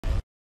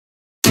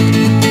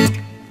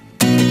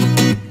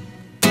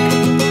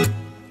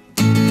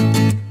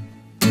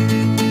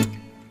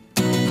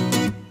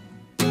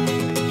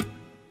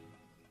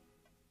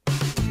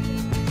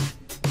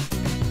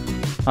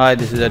Hi,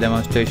 this is a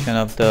demonstration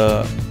of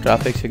the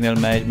traffic signal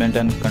management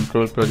and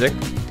control project.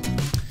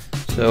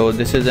 So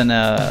this is an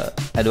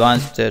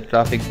advanced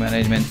traffic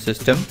management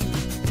system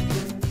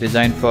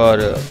designed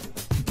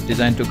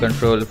to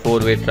control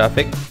four-way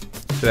traffic.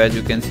 So as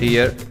you can see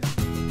here,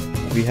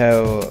 we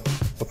have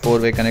a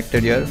four-way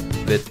connected here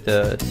with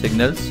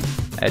signals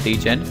at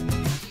each end.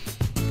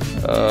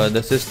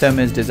 The system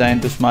is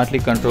designed to smartly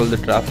control the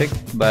traffic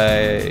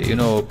by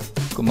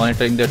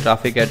monitoring the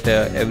traffic at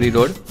every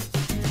road,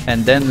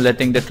 and then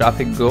letting the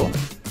traffic go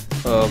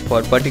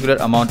for a particular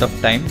amount of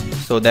time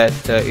so that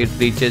it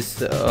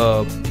reaches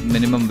a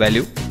minimum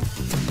value,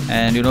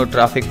 and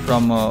traffic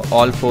from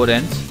all four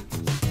ends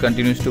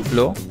continues to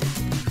flow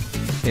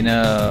in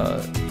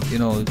a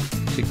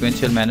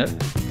sequential manner.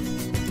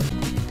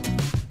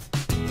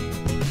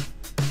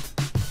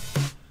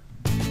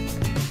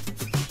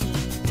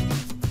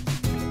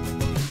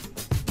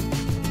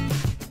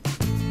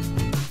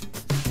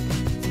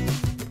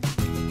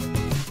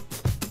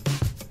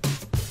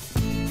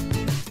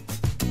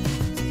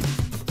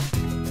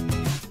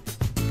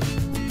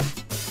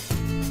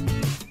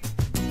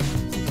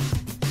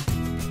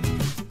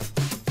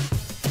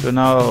 So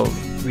now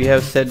we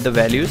have set the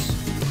values.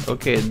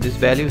 Okay, these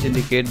values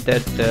indicate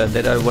that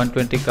there are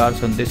 120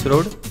 cars on this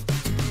road,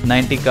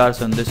 90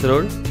 cars on this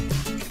road,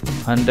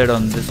 100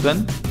 on this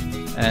one,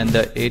 and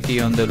 80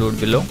 on the road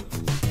below.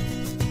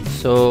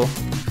 So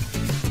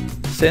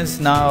since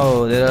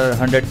now there are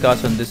 100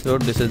 cars on this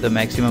road, this is the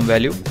maximum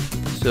value.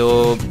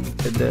 So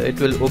it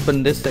will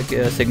open this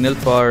signal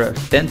for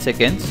 10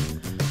 seconds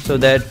so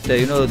that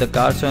the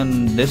cars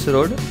on this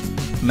road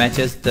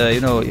matches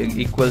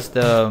equals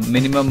the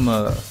minimum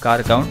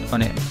car count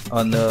on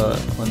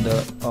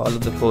all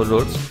of the four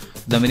roads.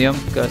 The minimum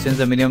since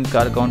the minimum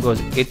car count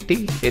was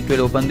 80, it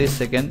will open this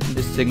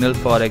signal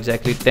for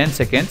exactly 10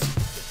 seconds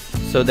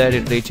so that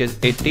it reaches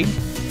 80.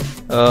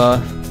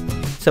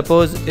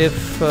 Suppose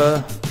if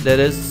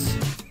there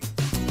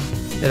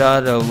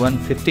are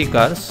 150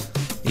 cars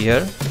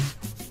here,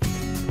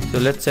 so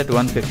let's set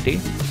 150.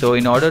 So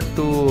in order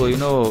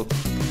to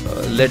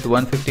let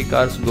 150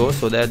 cars go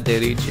so that they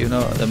reach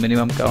the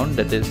minimum count,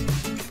 that is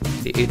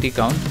the 80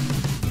 count,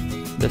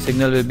 the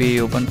signal will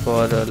be open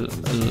for a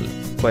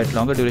quite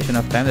longer duration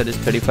of time, that is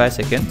 35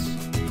 seconds.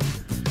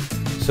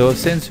 So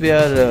since we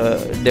are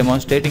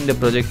demonstrating the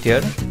project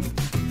here,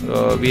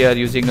 we are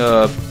using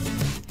a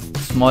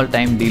small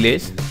time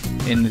delays.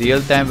 In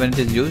real time, when it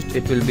is used,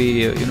 it will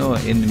be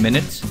in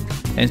minutes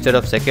instead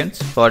of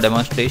seconds. For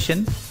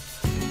demonstration,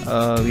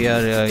 we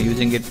are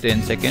using it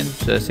in seconds,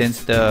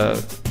 since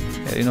the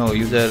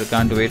user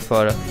can't wait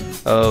for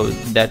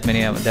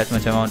that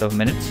much amount of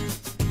minutes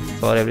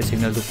for every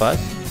signal to pass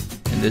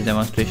in this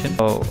demonstration.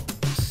 So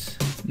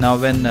now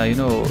when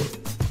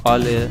all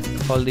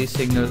these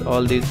signals,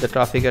 the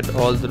traffic at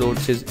all the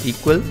roads is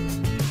equal,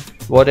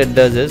 what it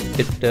does is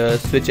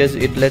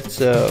it lets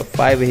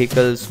 5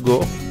 vehicles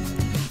go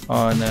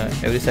on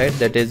every side.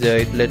 That is,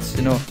 it lets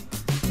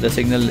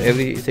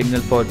every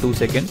signal for 2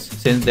 seconds,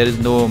 since there is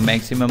no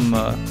maximum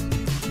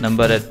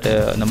number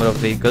of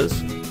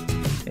vehicles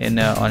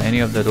on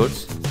any of the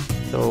roads.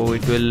 So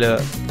it will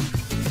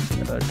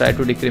try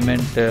to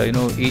decrement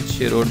each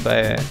road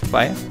by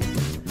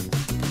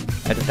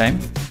 5 at a time,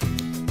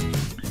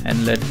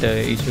 and let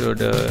each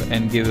road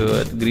and give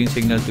a green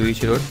signal to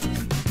each road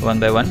one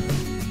by one.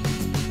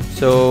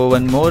 So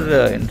one more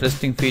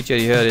interesting feature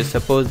here is,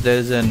 suppose there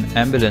is an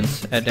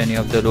ambulance at any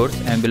of the roads,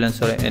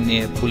 ambulance or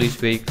any police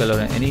vehicle or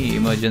any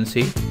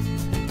emergency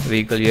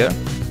vehicle here.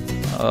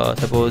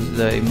 Suppose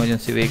the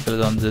emergency vehicle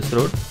is on this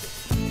road.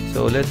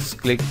 So let's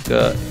click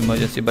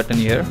emergency button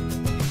here.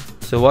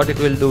 So what it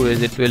will do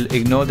is, it will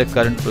ignore the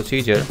current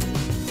procedure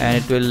and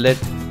it will let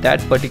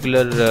that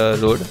particular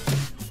road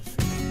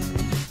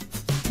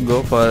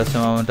go for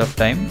some amount of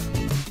time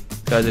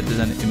because it is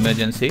an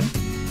emergency.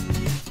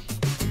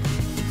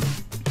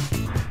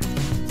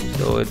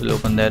 So it will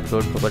open that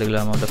road for a particular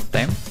amount of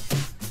time.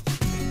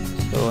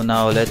 So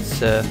now let's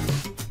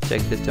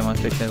check this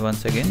demonstration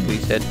once again. We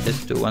set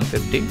this to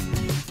 150.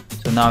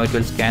 So now it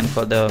will scan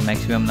for the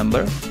maximum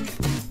number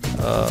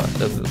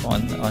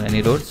on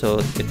any road. So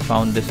it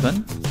found this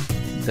one,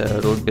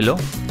 the road below,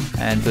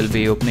 and will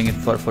be opening it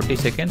for 40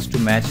 seconds to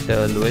match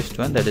the lowest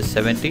one, that is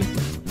 70.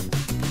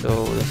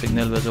 So the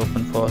signal was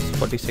open for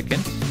 40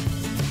 seconds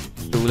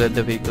to let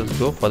the vehicles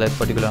go for that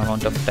particular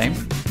amount of time.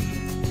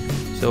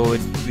 So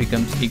it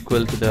becomes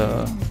equal to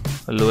the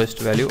lowest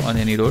value on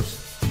any roads.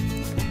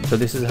 So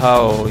this is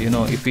how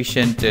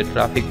efficient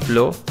traffic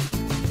flow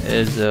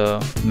is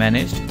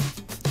managed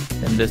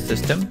in this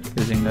system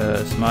using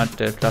a smart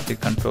traffic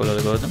control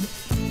algorithm.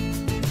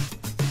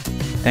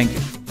 Thank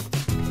you.